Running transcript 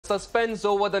suspense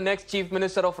over the next Chief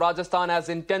Minister of Rajasthan has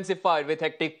intensified with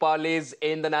hectic parleys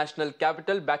in the national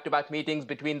capital. Back-to-back meetings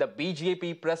between the BJP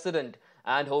President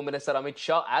and Home Minister Amit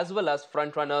Shah, as well as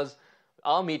frontrunners,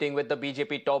 are meeting with the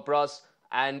BJP top brass.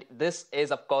 And this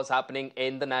is, of course, happening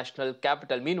in the national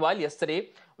capital. Meanwhile, yesterday,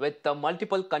 with the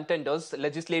multiple contenders,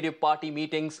 legislative party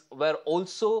meetings were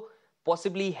also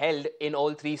possibly held in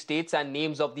all three states, and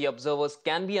names of the observers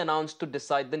can be announced to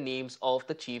decide the names of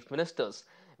the chief ministers.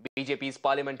 BJP's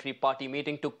parliamentary party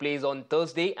meeting took place on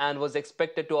Thursday and was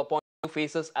expected to appoint two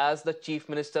faces as the chief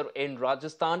minister in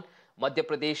Rajasthan, Madhya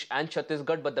Pradesh and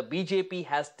Chhattisgarh, but the BJP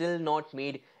has still not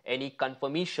made any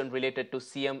confirmation related to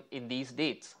CM in these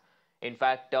dates. In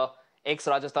fact,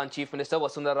 ex-Rajasthan Chief Minister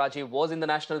Vasundhara Raje was in the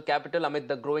national capital amid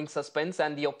the growing suspense,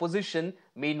 and the opposition,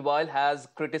 meanwhile, has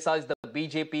criticized the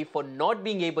BJP for not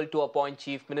being able to appoint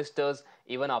chief ministers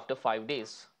even after 5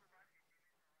 days.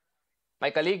 My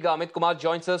colleague Amit Kumar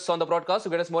joins us on the broadcast to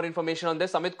get us more information on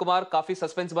this. Amit Kumar, काफी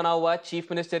suspense बना हुआ है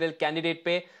chief ministerial candidate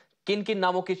पे, किन किन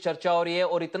नामों की चर्चा हो रही है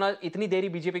और इतनी देरी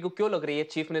बीजेपी को क्यों लग रही है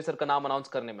चीफ मिनिस्टर का नाम अनाउंस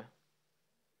करने में?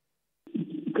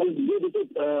 कल ये देखिए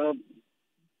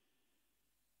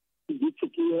जीत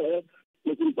चुकी है,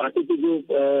 लेकिन पार्टी के जो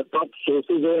टॉप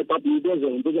सोर्सेज है, टॉप लीडर्स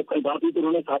हैं, उनको जब कल बात हुई तो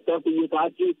उन्होंने साफ तौर पर ये कहा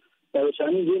कि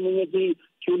परेशानी ये नहीं है कि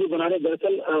क्यों नहीं बना रहे,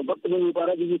 दरअसल वक्त नहीं मिल पा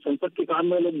रहा क्योंकि संसद के काम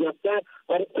में लोग व्यस्त है।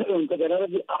 और उनका कहना है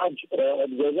कि आज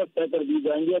ऑब्जर्वर तय कर दिए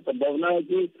जाएंगे। संभावना है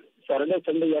कि सैटरडे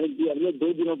संडे यानी कि अगले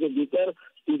 2 दिनों के भीतर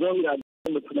सीधों ही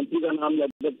राज्य मुख्यमंत्री का नाम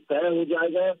लगभग तय हो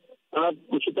जाएगा।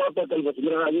 निश्चित तौर पर कल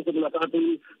वसुंधरा राजे से मुलाकात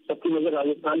हुई, सबकी नजर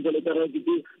राजस्थान को लेकर है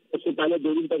क्योंकि उससे पहले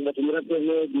 2 दिन तक वसुंधरा के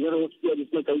डिनर होस्ट किया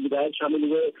जिसमें कई विधायक शामिल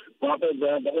हुए। वहाँ पर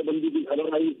दराबंदी की खबर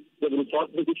आई, जब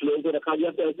रिसोर्ट में कुछ लोगों को रखा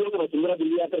गया तो ऐसे में वसुंधरा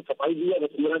दिल्ली आकर सफाई दी है।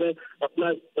 वसुंधरा ने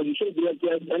अपना पोजीशन क्लियर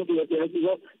किया है, स्टैंड क्लियर किया है कि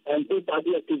वो एंटी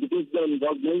पार्टी एक्टिविटीज में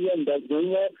इन्वॉल्व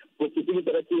नहीं है, वो किसी भी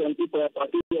तरह की एंटी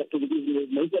पार्टी एक्टिविटीज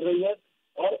नहीं कर रही है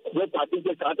और वो पार्टी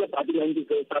के साथ है, पार्टी लाइन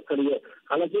के साथ खड़ी है।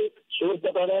 हालांकि सोर्स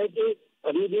बता रहा है कि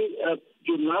अभी भी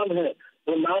जो नाम है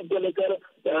वो नाम को लेकर।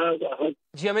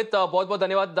 जी अमित, बहुत बहुत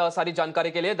धन्यवाद सारी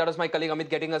जानकारी के लिए. That is my colleague Amit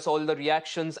getting us all the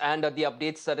reactions and the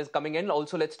updates that is coming in.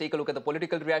 Also, let's take a look at the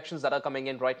political reactions that are coming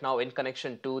in right now in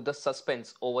connection to the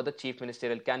suspense over the chief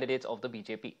ministerial candidates of the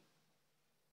BJP.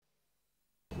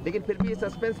 लेकिन फिर भी ये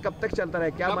suspense कब तक चलता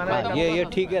रहे, क्या माना है? ये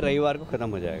ठीक है, रविवार को खत्म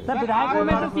हो जाएगा. सर, विधायकों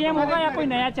में से सीएम होगा या कोई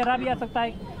नया चेहरा भी आ सकता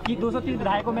है कि 230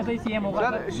 विधायकों में से ही सीएम होगा?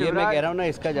 ये मैं कह रहा हूँ ना,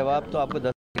 इसका जवाब तो आपको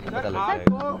 10 पता लग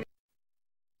जाएगा.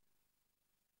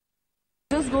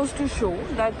 This goes to show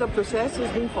that the process is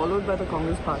being followed by the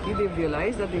Congress party. They've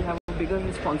realized that they have a bigger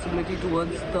responsibility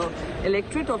towards the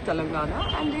electorate of Telangana,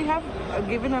 and they have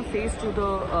given a face to the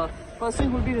person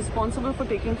who will be responsible for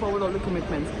taking forward all the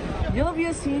commitments. Here we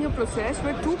are seeing a process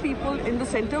where 2 people in the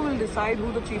center will decide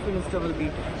who the chief minister will be.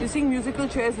 You're seeing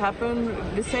musical chairs happen,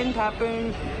 dissent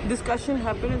happen, discussion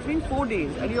happen. It's been 4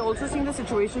 days, and you're also seeing the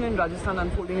situation in Rajasthan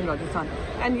unfolding in Rajasthan,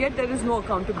 and yet there is no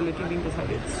accountability being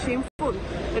decided. It's shameful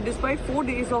that despite 4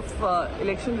 days of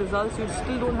election results, you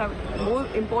still don't have, more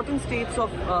important states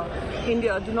of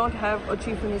India do not have a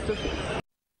chief minister.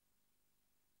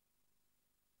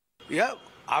 Yeah.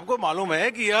 आपको मालूम है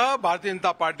कि यह Bharatiya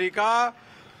Janata party का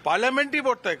parliamentary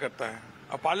board तय करता है.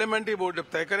 अब पार्लियामेंट्री बोर्ड जब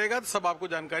तय करेगा तो सब आपको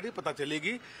जानकारी पता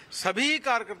चलेगी. सभी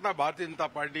कार्यकर्ता भारतीय जनता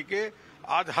पार्टी के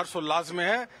आज हर्षोल्लास में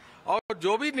है और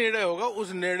जो भी निर्णय होगा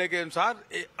उस निर्णय के अनुसार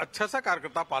अच्छा सा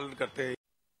कार्यकर्ता पालन करते हैं.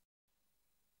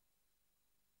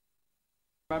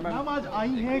 मैम आज आई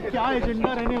हैं, क्या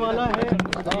एजेंडा रहने वाला है?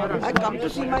 I come to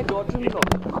see my daughter-in-law.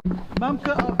 Ma'am,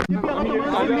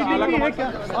 meeting भी है क्या?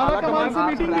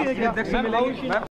 मीटिंग भी है क्या?